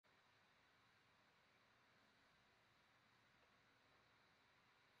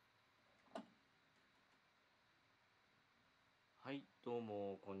はい、どう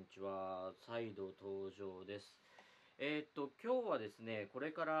も、こんにちは。再度登場です。今日はですね、こ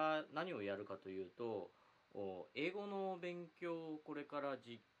れから何をやるかというと、英語の勉強をこれから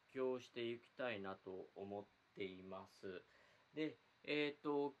実況していきたいなと思っています。で、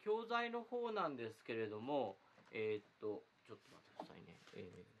教材の方なんですけれども、ちょっと待ってくださいね。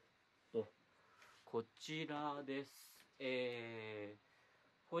こちらです。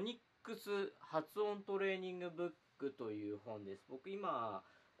フォニックス発音トレーニングブックという本です。僕今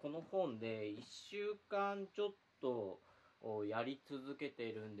この本で1週間ちょっとやり続けて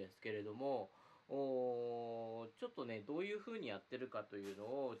いるんですけれども、ちょっとねどういうふうにやってるかというの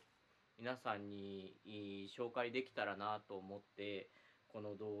を皆さんに紹介できたらなと思ってこ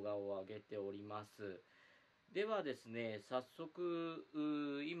の動画を上げております。ではですね、早速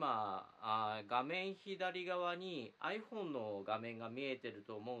今画面左側に iPhone の画面が見えてる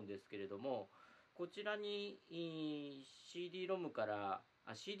と思うんですけれども、こちらにCD-ROM から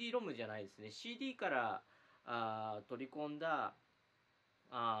CD-ROM じゃないですね、 CD から取り込んだ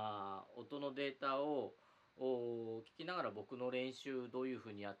音のデータを聞きながら僕の練習どういうふ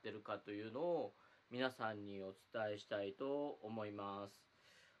うにやってるかというのを皆さんにお伝えしたいと思います。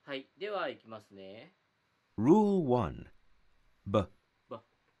はい、ではいきますね。Rule 1. B.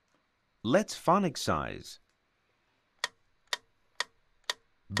 Let's phonixize.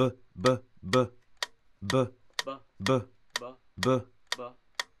 B, b, b, b, b, b,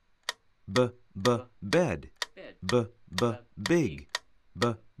 b, b, bed. B, b, big.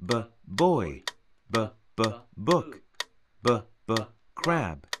 B, b, boy. B, b, book. B, b,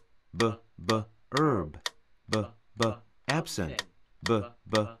 crab. B, b, herb. B, b, absent. B,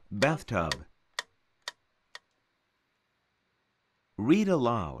 b, bathtub. Read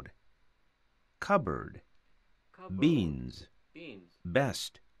aloud. Cupboard. Beans.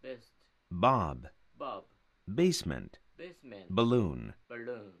 Best. Bob. Basement. Balloon.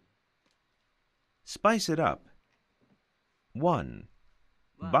 Spice it up. 1.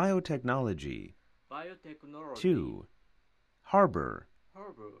 Biotechnology. 2. Harbor.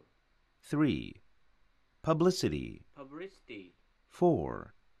 3. Publicity.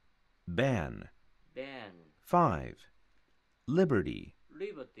 4. Ban. 5. Liberty.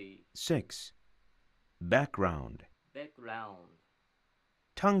 6. Background.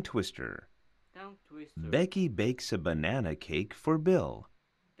 Tongue twister. Becky bakes a banana cake for Bill.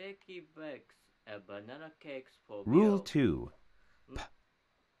 Rule 2.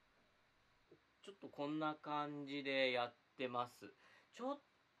 ちょっとこんな感じでやってます。ちょっ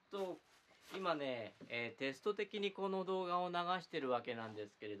と今ね、テスト的にこの動画を流してるわけなんで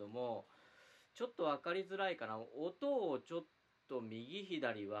すけれども、ちょっと分かりづらいかな。音をちょっと右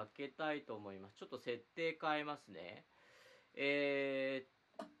左分けたいと思います。ちょっと設定変えますね。よ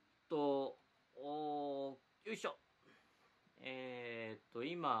いしょ。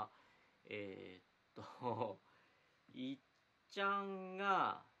今、いっちゃん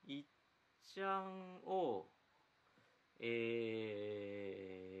を、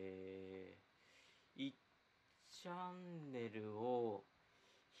1チャンネルを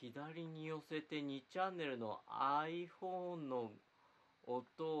左に寄せて2チャンネルの iPhone の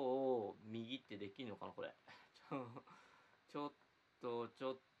音を右ってできるのかなこれちょっと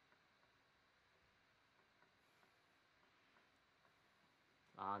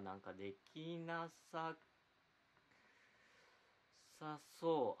なんかできなさ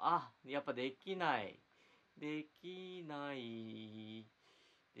そう。やっぱできない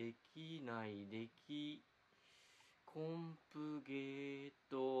コンプゲー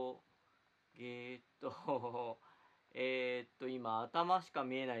ト今頭しか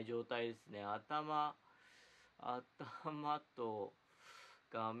見えない状態ですね。頭と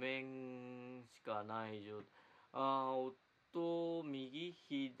画面しかない状態。音右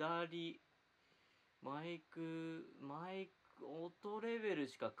左マイク音レベル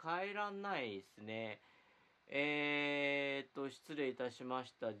しか変えらんないですね。失礼いたしま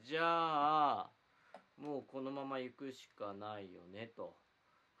した。じゃあもうこのまま行くしかないよねと。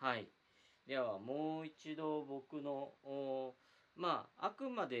はい、ではもう一度僕のあく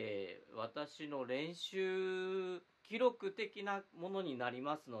まで私の練習記録的なものになり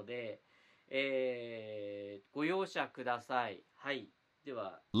ますので、ご容赦ください。はい、で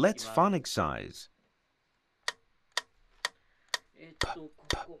は Let's phonixize. こ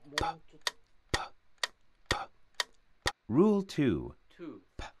こもうちょっと。Rule 2.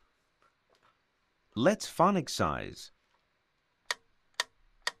 Let's phonixize.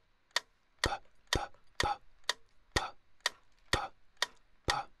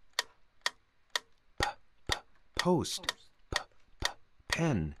 Post.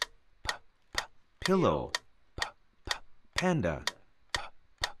 Pen. Pillow. panda, p,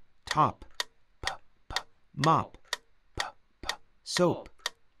 p, top, p, p, mop, p, p, soap,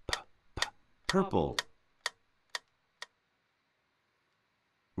 p, p, purple.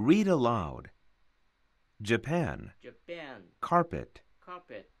 Read aloud. Japan, Japan, carpet,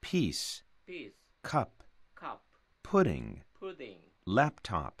 carpet, piece, piece, cup, cup, pudding, pudding,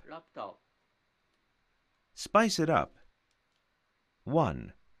 laptop. laptop. Spice it up.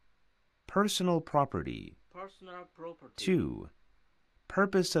 1. Personal property. Personal property. 2.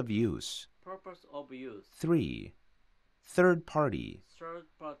 Purpose of use. Purpose of use. 3. Third party. Third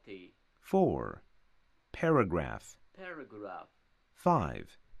party. 4. Paragraph. Paragraph.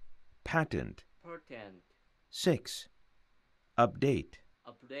 5. Patent. Patent. 6. Update.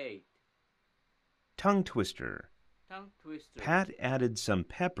 Update. Tongue twister. Tongue twister. Pat added some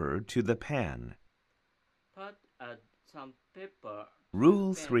pepper to the pan. Pat add some pepper.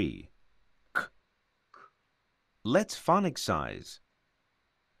 Rule pan. 3. K. Let's phonixize.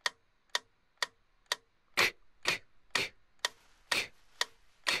 K, k, k, k, k,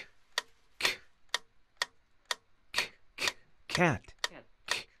 k, k, k. Cat. Cat.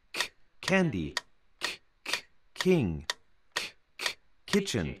 K, k. Candy. K, k. King. K, k.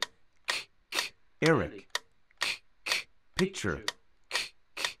 Kitchen. K, k. Eric. K, k. Picture. K,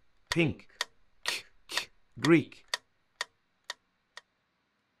 k. Pink. K, k. Greek.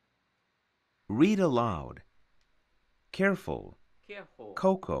 Read aloud. Careful. Careful.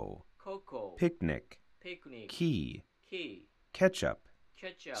 Cocoa. Cocoa. Picnic. Picnic. Key. Key. Ketchup.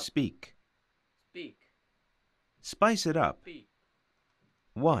 Ketchup. Speak. Speak. Spice it up. Speak.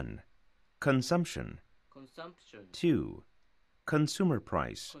 1. Consumption. Consumption. 2. Consumer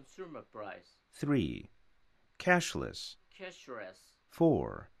price. Consumer price. 3. Cashless. Cashless.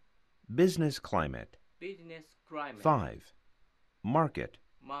 4. Business climate. Business climate. 5. Market.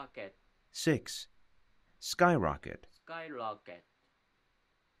 Market. 6. Skyrocket. Skyrocket.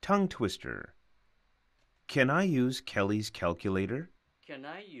 Tongue twister. Can I use Kelly's calculator? Can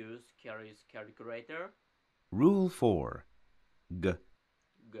I use Carrie's calculator? Rule 4. G.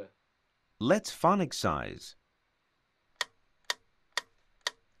 G. Let's phonixize.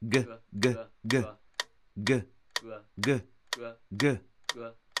 G, g, g, g, g, g,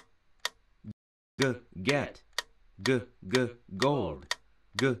 g, get, g, g, gold,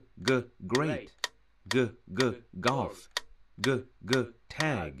 g, g, great, g, g, golf, g, g,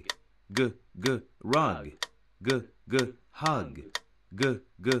 tag, g, g, rug, g, g, hug, g,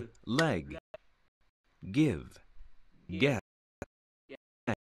 g, leg, give, get.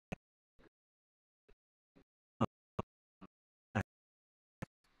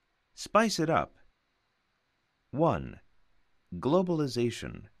 Spice it up. 1.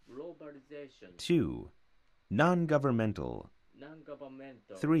 Globalization. Globalization. 2. Non-governmental.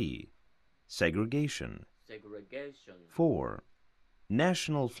 Non-governmental. 3. Segregation. Segregation. 4.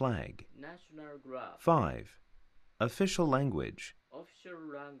 National flag. National graph. 5. Official language. Official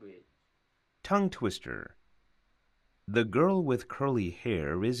language. Tongue twister. The girl with curly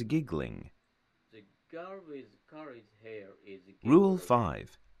hair is giggling. The girl with curly hair is giggling. Rule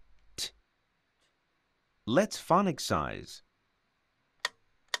 5. T. Let's phonixize.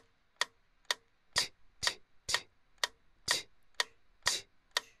 T, t, t, t, t,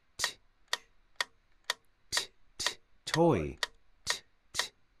 t, t, t. Toy. T,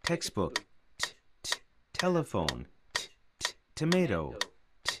 t. Textbook. T, t. Telephone. T, t. Tomato.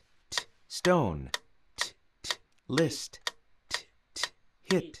 T, t. Stone. T, t. List. T, t.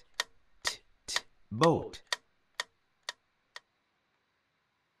 Hit. T, t. Boat.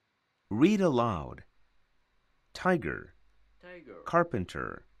 Read aloud. Tiger. Tiger.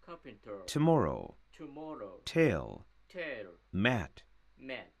 Carpenter. Carpenter. Tomorrow. Tomorrow. Tail. Tail. Mat.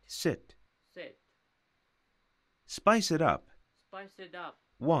 Mat. Sit. Sit. Spice it up. Spice it up.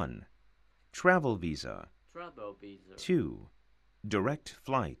 1. Travel visa. Travel visa. 2. Direct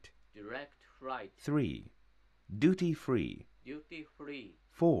flight. Direct flight. 3. Duty free. Duty free.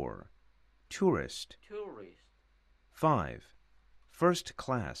 4. Tourist. Tourist. 5. First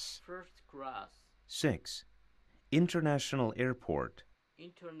class. First class. 6. International airport.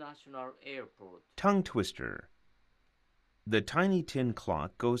 International airport. Tongue twister. The tiny tin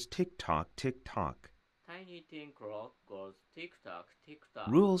clock goes tick-tock, tick-tock. Tiny tin clock goes tick-tock, tick-tock.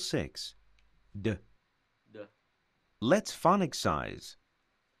 Rule 6. D. D. Let's phonixize.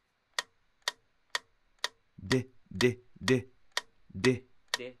 D, d, d, d,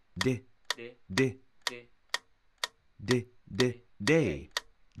 D. d, D. d, D. d, d, day,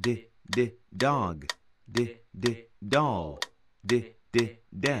 d, d, dog, d, d, doll, d, d,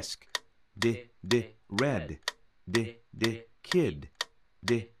 desk, d, d, red, d, d, kid,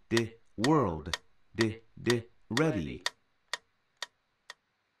 d, d, world, d, d, ready,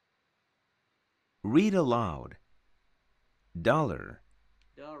 Read aloud. Dollar.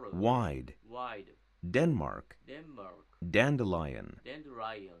 Dollar. Wide. Wide. Denmark. Denmark. Dandelion.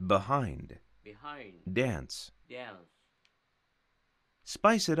 Dandelion. Behind. Behind. Dance. Dance.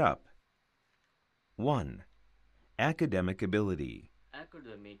 Spice it up. 1. Academic ability.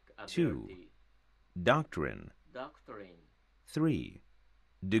 Academic 2. ability. Doctrine. Doctrine. 3.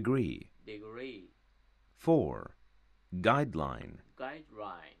 Degree. Degree. 4. Guideline.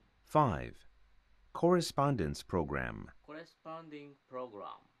 Guideline. 5. Correspondence program. Corresponding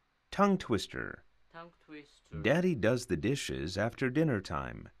program. Tongue twister. Tongue twister. Daddy does the dishes after dinner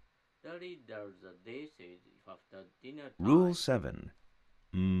time. Daddy does the dishes after dinner time. Rule 7.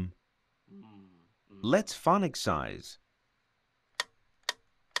 Let's phonixize.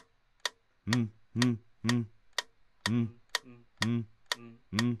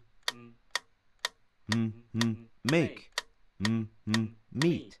 Make.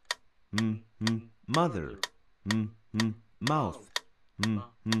 Meat. Mother. Mouth.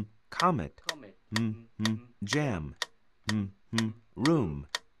 Comet. Comet. Jam. Room.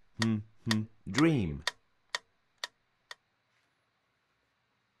 Dream.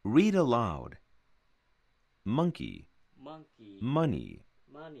 Read aloud. Monkey. Monkey. Money.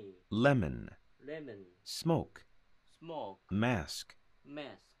 Money. Lemon. Lemon. Smoke. Smoke. Mask.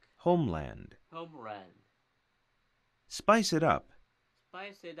 Mask. Homeland. Homeland. Spice it up.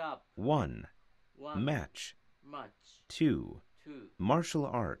 Spice it up. 1. 1. Match. Match. 2. 2. Martial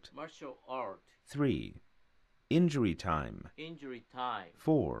art. Martial art. 3. Injury time. Injury time.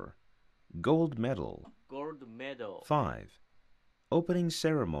 4. Gold medal. Gold medal. 5. Opening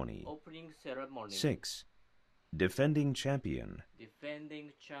ceremony. Opening ceremony. 6. Defending champion.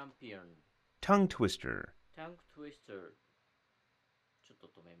 Defending champion. Tongue twister. Tongue twister. ちょっ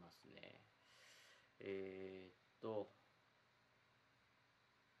と止めますね。ちょっとね。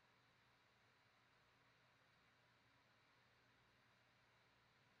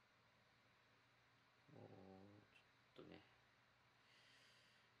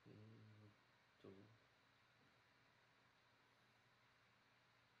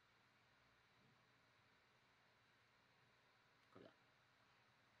これだ。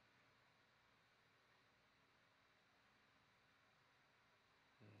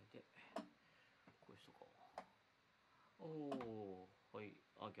で、こうしとこう。おー、はい。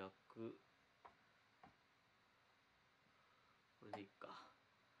あ、逆。これでいいか。は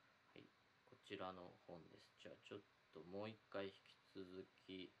い。こちらの本です。じゃあ、ちょっともう一回引き続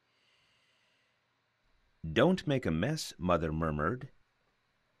き。Don't make a mess, Mother murmured.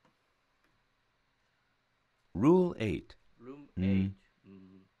 Rule 8. Room 8.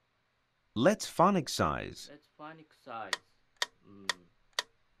 Let's phonixize. Let's phonixize.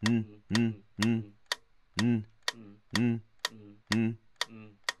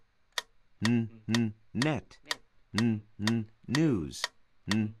 Net. News.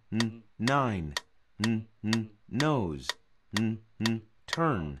 9. Nose.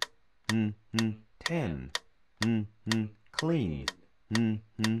 Turn. 10. Clean.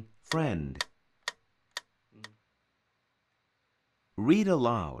 Friend. Read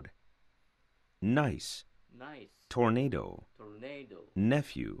aloud. Nice. Nice. Tornado. Tornado.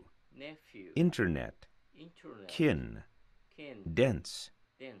 Nephew. Nephew. Internet. Internet. Kin. Kin. Dense.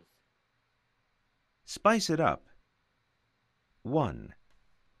 Dense. Spice it up. 1.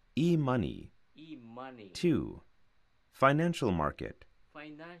 E-money. E-money. 2. Financial market.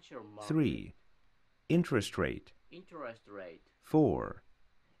 Financial market. 3. Interest rate. Interest rate. 4.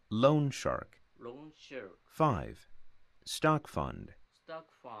 Loan shark. Loan shark. 5. Stock fund.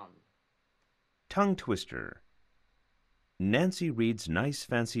 Stock fund. Tongue twister. Nancy reads nice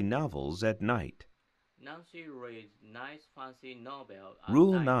fancy novels at night. Nancy reads nice fancy novel at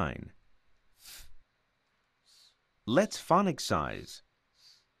Rule night. 9. Let's phonixize.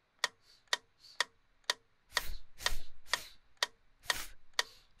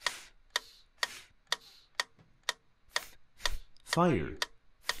 Fire.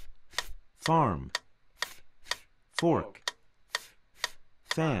 Farm. Fork.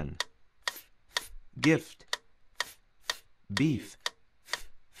 Fan. Gift. Beef.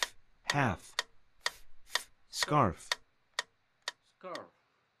 Half. Scarf. Scarf.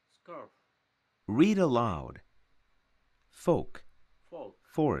 Scarf. Read aloud. Folk. Folk.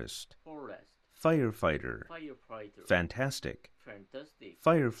 Forest. Forest. Firefighter. Firefighter. Fantastic. Fantastic.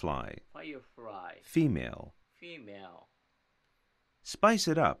 Firefly. Firefly. Female. Female. Spice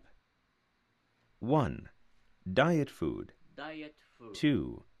it up. 1. Diet food. Diet food.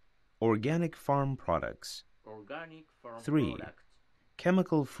 2. Organic farm products. Organic farm 3. products.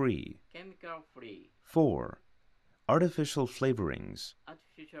 Chemical free. Chemical free. 4. Artificial flavorings.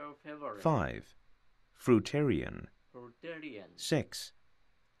 Artificial flavoring. 5. fruitarian. fruitarian, 6.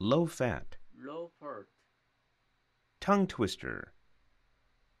 Low fat. low fat, Tongue twister.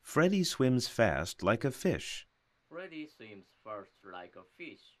 Freddy swims fast like a fish. Freddy swims fast like a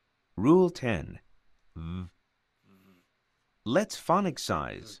fish. Rule 10. Let's phonic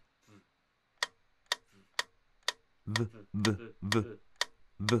size. V, v, v,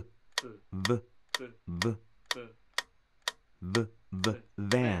 v, v, v, v, v,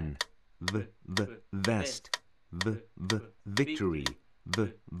 van, v, v, vest, v, v, victory,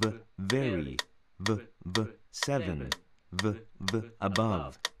 v, v, very, v, v, 7, v, v,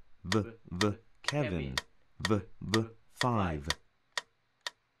 above, v, v, Kevin, v, v, 5.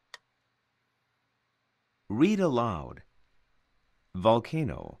 Read aloud.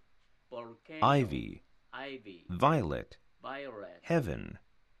 Volcano, Volcano, ivy, ivy, violet, violet, heaven,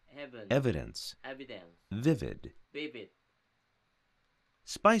 heaven, evidence, evidence, vivid. vivid.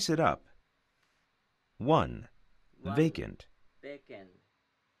 Spice it up. 1. One, Vacant. vacant,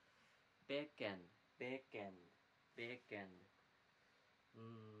 vacant, vacant, vacant.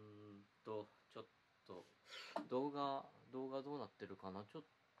 ちょっと動画どうなってるかな、ちょっ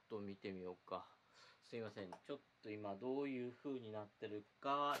と見てみようか。すいません、ちょっと今どういう風になってる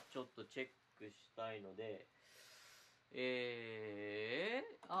かちょっとチェックしたいので、映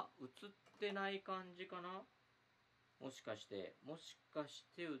ってない感じかな。もしかして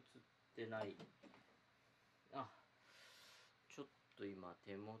映ってない。ちょっと今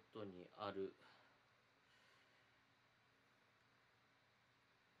手元にある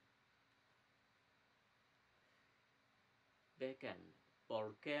Vacant,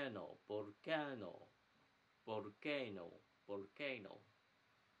 volcano, volcano, volcano, volcano,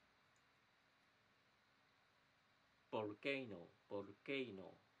 volcano,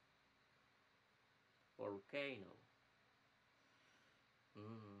 volcano, volcano.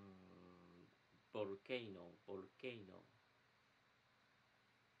 Volcano, volcano,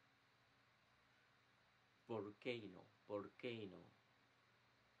 volcano, volcano.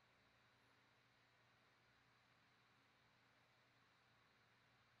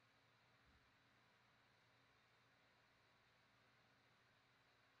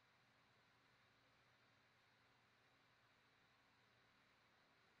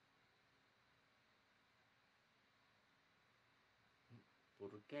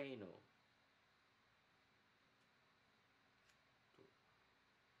 Volcano.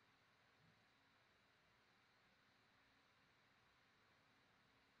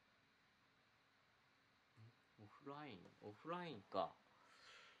 オフラインか。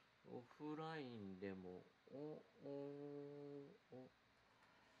オフラインでも、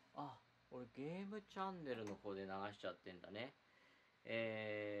俺ゲームチャンネルの方で流しちゃってんだね。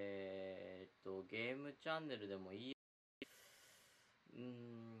ゲームチャンネルでもいい。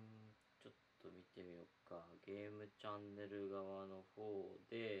ちょっと見てみようか。ゲームチャンネル側の方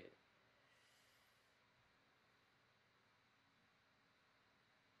で、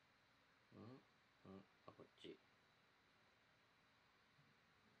こっち。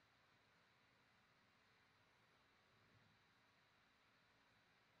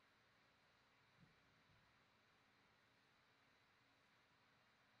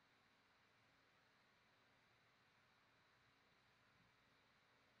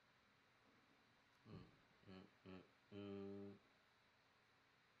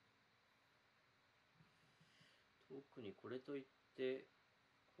特にこれといって、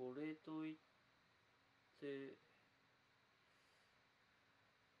ど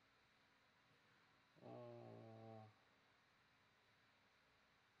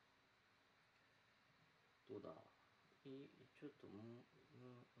うだ、ちょっとよ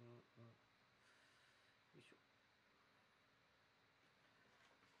いしょ。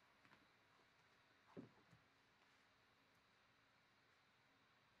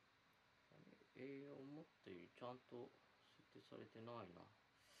思ったよりちゃんと設定されてないな。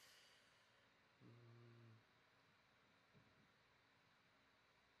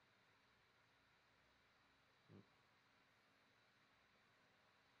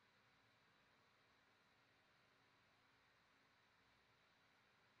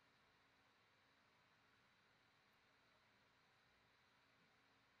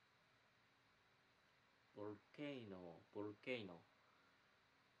ボルケイノ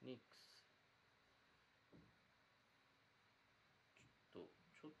ニックス。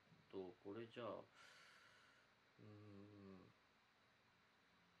ちょっとこれじゃあ、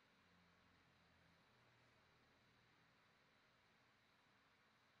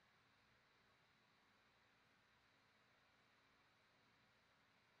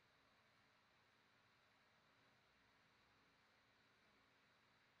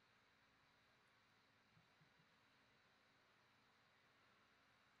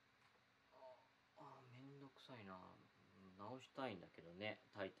くさいな。直したいんだけどね、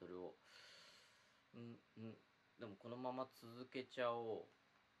タイトルを。でもこのまま続けちゃお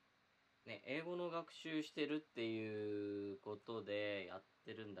う。ね、英語の学習してるっていうことでやっ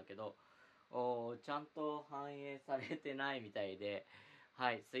てるんだけど、ちゃんと反映されてないみたいで、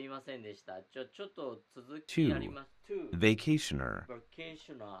はい、すいませんでした。ちょっと続きやります。2. Vacationer.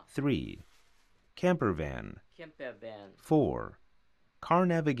 3. Camper van. 4. Car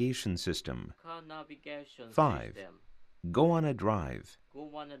navigation system. 5. Go on a drive.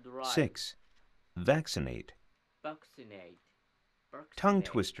 6. Vaccinate. Tongue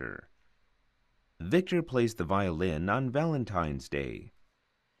twister. Victor plays the violin on Valentine's Day.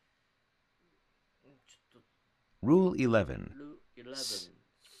 Rule 11.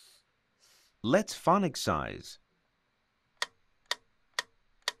 Let's phonixize.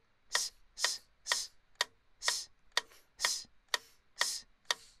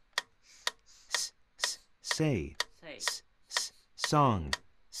 Say. Song.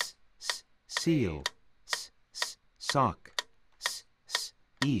 Seal. Sock.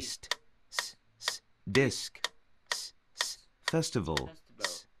 East. Disc. Festival.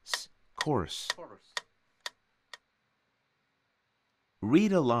 Course.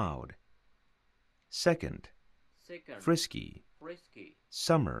 Read aloud. Second. Frisky.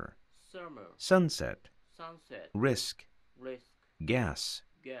 Summer. Sunset. Risk. Gas.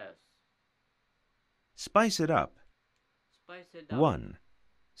 Spice it up. 1.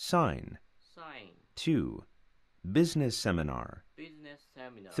 Sign. 2. Business seminar.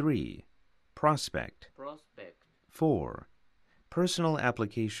 3. Prospect. 4. Personal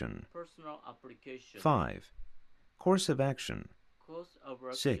application. 5. Course of action.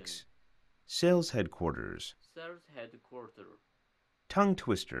 6. Sales headquarters. Tongue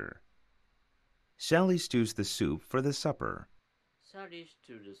twister. Sally stews the soup for the supper.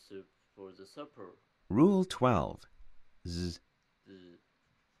 Rule 12. Z.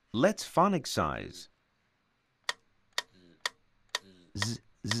 Let's phonixize. Z,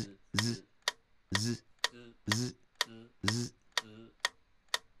 z, z, z, z, z, z,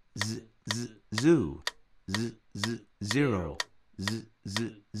 z, zoo, z, z, zero, z,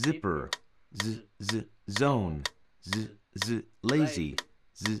 z, zipper, z, z, zone, z, z, lazy,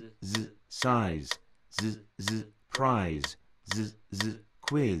 z, z, size, z, z, prize, z, z,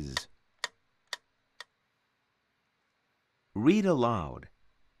 quiz. Read aloud.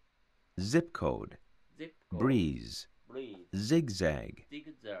 Zip code. Breeze. Zigzag.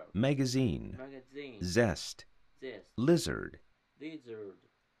 Magazine. Zest. Lizard.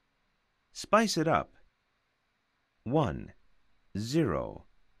 Spice it up. 1. 0.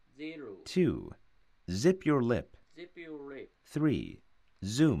 2. Zip your lip. 3.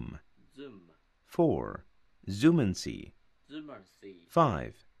 Zoom. 4. Zoomancy.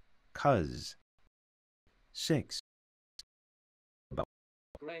 5. Cuz. 6.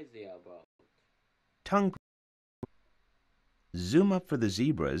 Tongue. Zoom up for the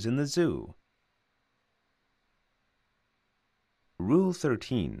zebras in the zoo. Rule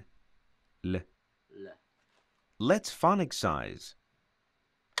 13. L. Let's phonixize.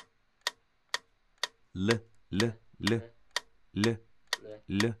 L, l, l, l,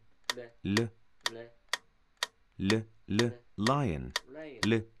 l, l, l, l, lion.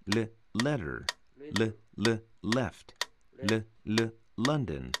 L, l, letter. L, l, left. L, l,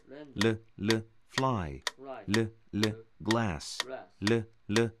 London. L, l, fly. L, l, glass. L,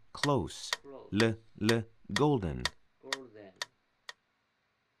 l, close. L, l, golden.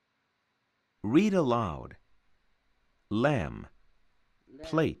 Read aloud. Lamb.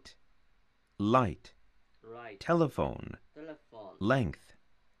 Plate. Light. Telephone. Length.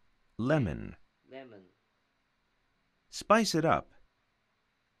 Lemon. Spice it up.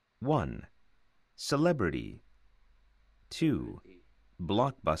 1. Celebrity. 2.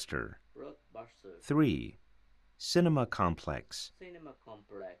 Blockbuster. 3. Cinema complex.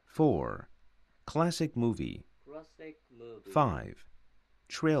 4. Classic movie. 5.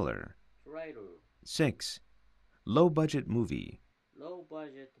 Trailer. 6. Low-budget movie.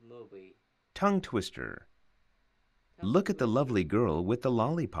 Tongue twister. Look at the lovely girl with the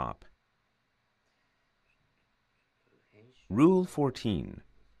lollipop. Rule 14.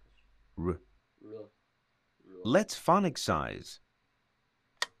 R. Let's phonixize.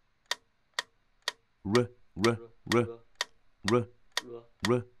 R, r, r, r,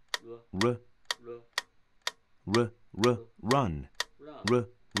 r, r, r, r, run. R,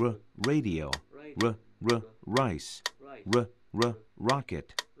 r, radio. R, r, rice. R, r,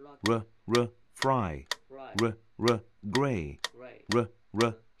 rocket. R, r, fry. R, r, gray. R,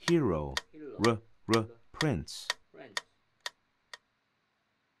 r, hero. R, r, prince.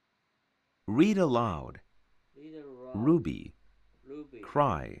 Read aloud. ruby, ruby,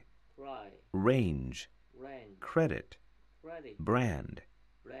 cry, cry, range, range, credit, credit, brand,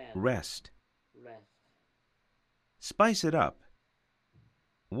 brand, rest. rest. Spice it up.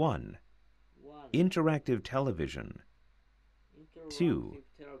 1. 1. Interactive television. 2. Interactive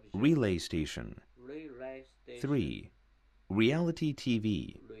television. Relay station. Relay station. 3. Reality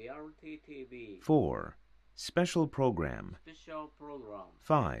TV. Reality TV. 4. Special program. Special program.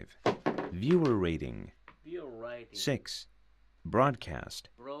 5. Viewer rating. View rating. 6. Broadcast.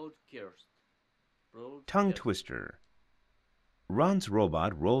 Broadcast. Broadcast. Tongue twister. Ron's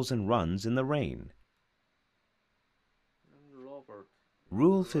robot rolls and runs in the rain. Robert.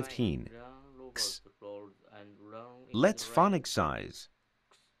 Rule 15. X. Let's phonic size.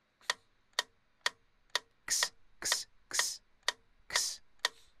 X, x, x, x,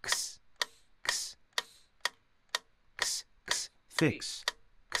 x, x, x, x, fix,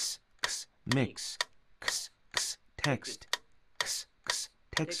 x, x, mix, x, x, text, x, x,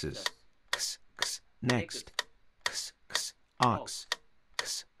 Texas, x, x, next, x, x, ox,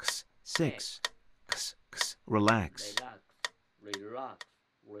 x, x, 6, x, x, relax. Relax. Relax.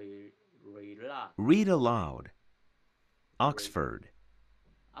 Read aloud. Oxford.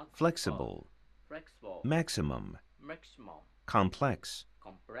 Flexible. Flexible. Maximum. Maximum. Complex.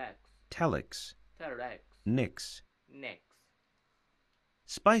 Complex. Telex. Telex. Nix. Next.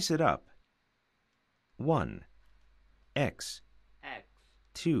 Spice it up. 1. X. X.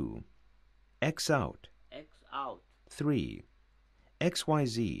 2. X out. X out. 3.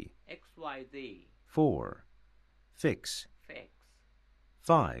 XYZ. XYZ. 4. Fix. Fix.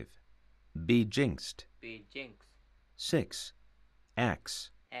 5. Be jinxed. Be jinxed. 6. Axe.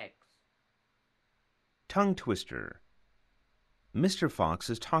 X. Tongue twister. Mr. Fox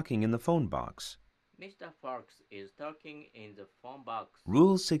is talking in the phone box. Mr. Fox is talking in the phone box.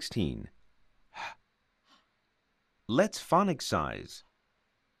 Rule 16. Let's phonic size.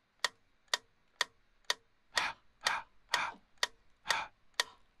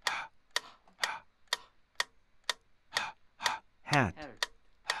 Hat.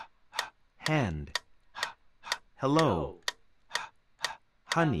 Hand. Hello.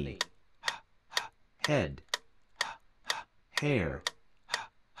 Honey. Head. Hair.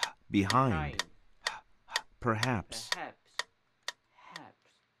 Behind. Perhaps.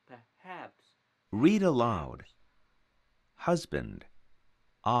 Perhaps. Read aloud. Husband.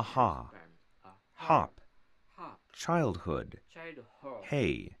 Aha. Hop. Childhood.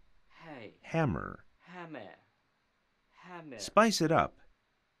 Hay. Hammer. Hammer. Spice it up.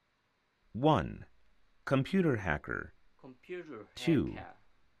 1. Computer hacker. Computer 2. hacker.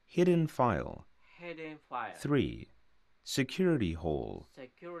 Hidden file. Hidden file. 3. Security hole.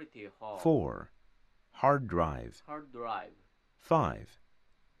 Security hole. 4. Hard drive. Hard drive. 5.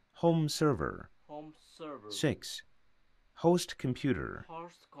 Home server. Home server. 6. Host computer.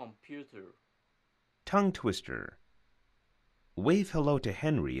 Host computer. Tongue twister. Wave hello to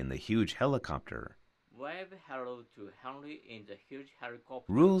Henry in the huge helicopter. Wave hello to Henry in the huge helicopter.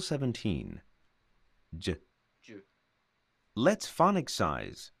 Rule 17. J. Let's phonic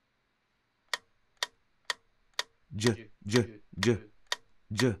size. J, j, j,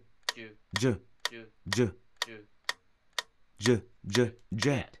 j, j, j, j, j,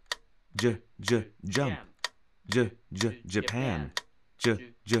 jet, j, j, jump, j, j, Japan,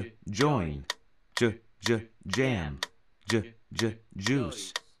 j, j, join, j, j, jam, j, j,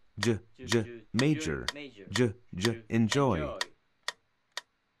 juice, j, j, major, j, j, enjoy.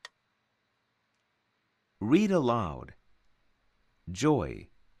 Read aloud. Joy.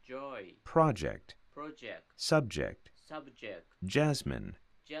 Joy. Project. Project. Subject. Subject. Jasmine.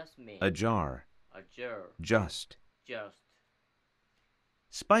 Jasmine. Ajar. Ajar. Just. Just.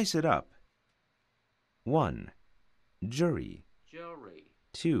 Spice it up. 1. Jury. Jury.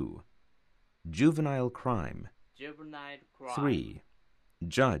 2. Juvenile crime. Juvenile crime. 3.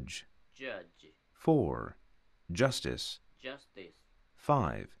 Judge. Judge. 4. Justice. Justice.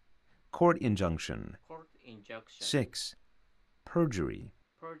 5. Court injunction. Court injunction. 6. Perjury.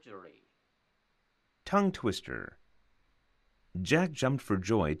 Perjury. Tongue twister. Jack jumped for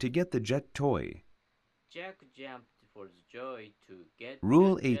joy to get the jet toy. Jack jumped for joy to get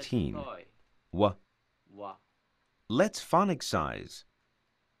Rule the 18. Jet toy. Wa. Wa. Let's phonic size.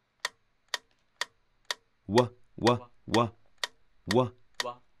 Wa, wa, wa, wa,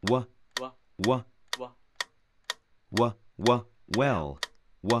 Wa. wa, Wa. wa, Wa. wa, wa, well,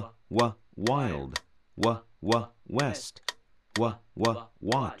 wa, wa, wild, wa, wa, west, wa, wa,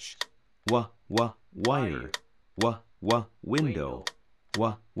 watch, wa, wa, wire, wa, wa, window,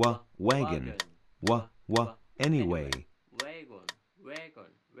 wa, wa, wagon, wa, wa, anyway. Wagon.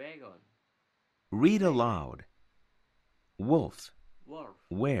 Wagon. Wagon. Read aloud. wolf, wolf,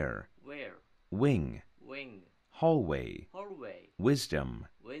 where, where, wing, wing, hallway, hallway, wisdom,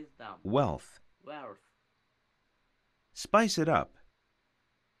 wisdom, wealth. wealth. Spice it up.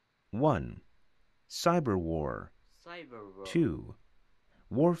 1. Cyber war. Cyber war, 2.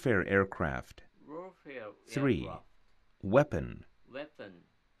 Warfare aircraft. warfare, 3. aircraft, Weapon. weapon,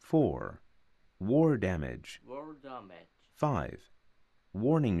 4. War damage. war damage, 5.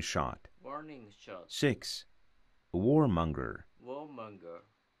 Warning shot. warning shot, 6. Warmonger. warmonger.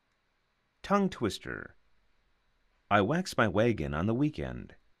 Tongue twister. I wax my wagon on the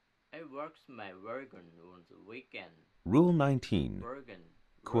weekend. I works my wagon on the weekend. Rule 19. Wagon,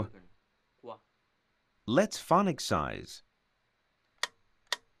 Qua. wagon, qua, Let's phonic size.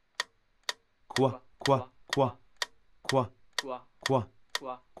 Qua, qua, qua, qua, qua, qua,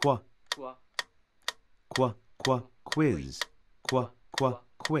 qua, qua, qua, qua, qua, quiz. Qua, qua,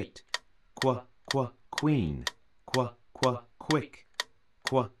 quit. Qua, qua, queen. Qua, qua, quick.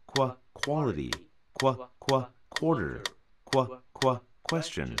 Qua, qua, quality. Qua, qua, quarter. Qua, qua,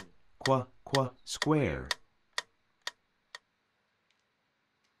 question. Qua, qua, square.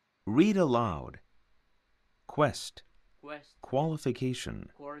 Read aloud. Quest. quest, Qualification.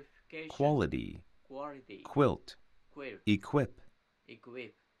 qualification, Quality. quality, Quilt. quilt, Equip.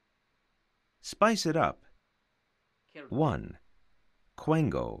 equip, Spice it up. kill, 1.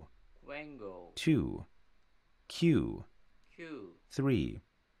 Quango. quango, 2. Q. Q, 3.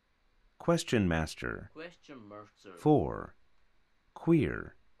 Question master. question master, 4.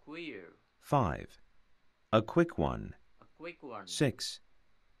 Queer. queer, 5. A quick one. a quick one, 6.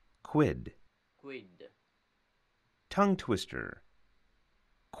 Quid. quid. Tongue twister.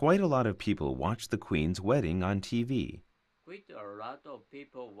 Quite a lot of people watch the Queen's wedding on TV. Quite a lot of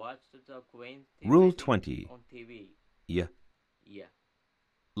people watched the Queen's Rule wedding 20. on TV. Yeah. Yeah.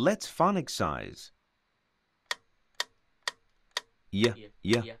 Let's phonic size. Yeah,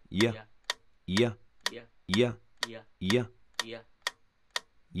 yeah, yeah, yeah, yeah, yeah, yeah, yeah, yeah, yeah,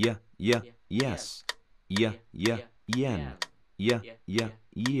 yeah, yeah, yes, yeah, yeah, yen, yeah, yeah,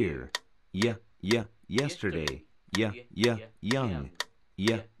 year, yeah, yeah, yesterday, yeah, yeah, young,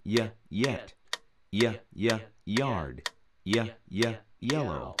 yeah, yeah, yet, yeah, yeah, yard, yeah, yeah,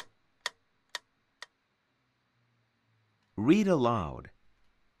 yellow. Read aloud.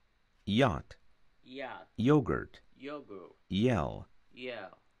 Yacht, yacht, yogurt, yogurt, yell, yeah,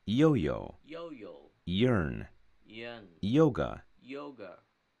 yo-yo, yo-yo, yearn, yen, yoga. yoga,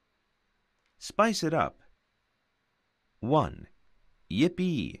 Spice it up. 1.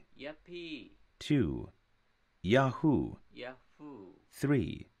 Yippee. yappy, 2. Yahoo. yahoo,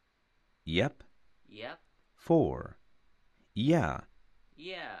 3. Yep. yep, 4. Yeah.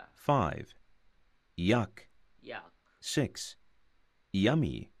 yeah, 5. Yuck. yuck, 6.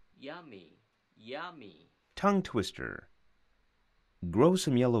 Yummy. yummy, yummy, Tongue twister. Grow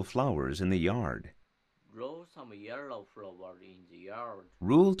some yellow flowers in the yard. grow some yellow flower in the yard.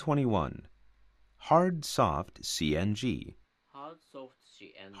 Rule 21. Hard soft CNG. Hard soft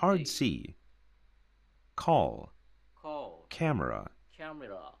CNG. Hard C. Call. Call, Camera.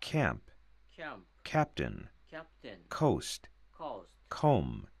 camera, Camp. camp, Captain. captain, Coast. coast,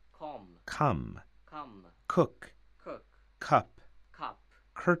 Comb. come, Come. come, Cook. cook, Cup. cup,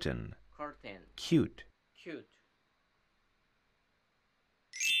 Curtain. curtain, Cute. cute.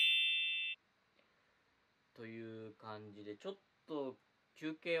 という感じでちょっと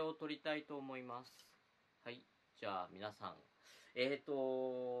休憩を取りたいと思います。はい、じゃあ皆さん、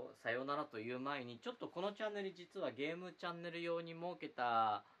さようならという前にちょっとこのチャンネル実はゲームチャンネル用に設け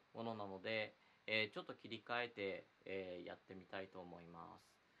たものなので、ちょっと切り替えて、やってみたいと思いま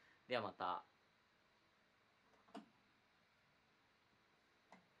す。ではまた。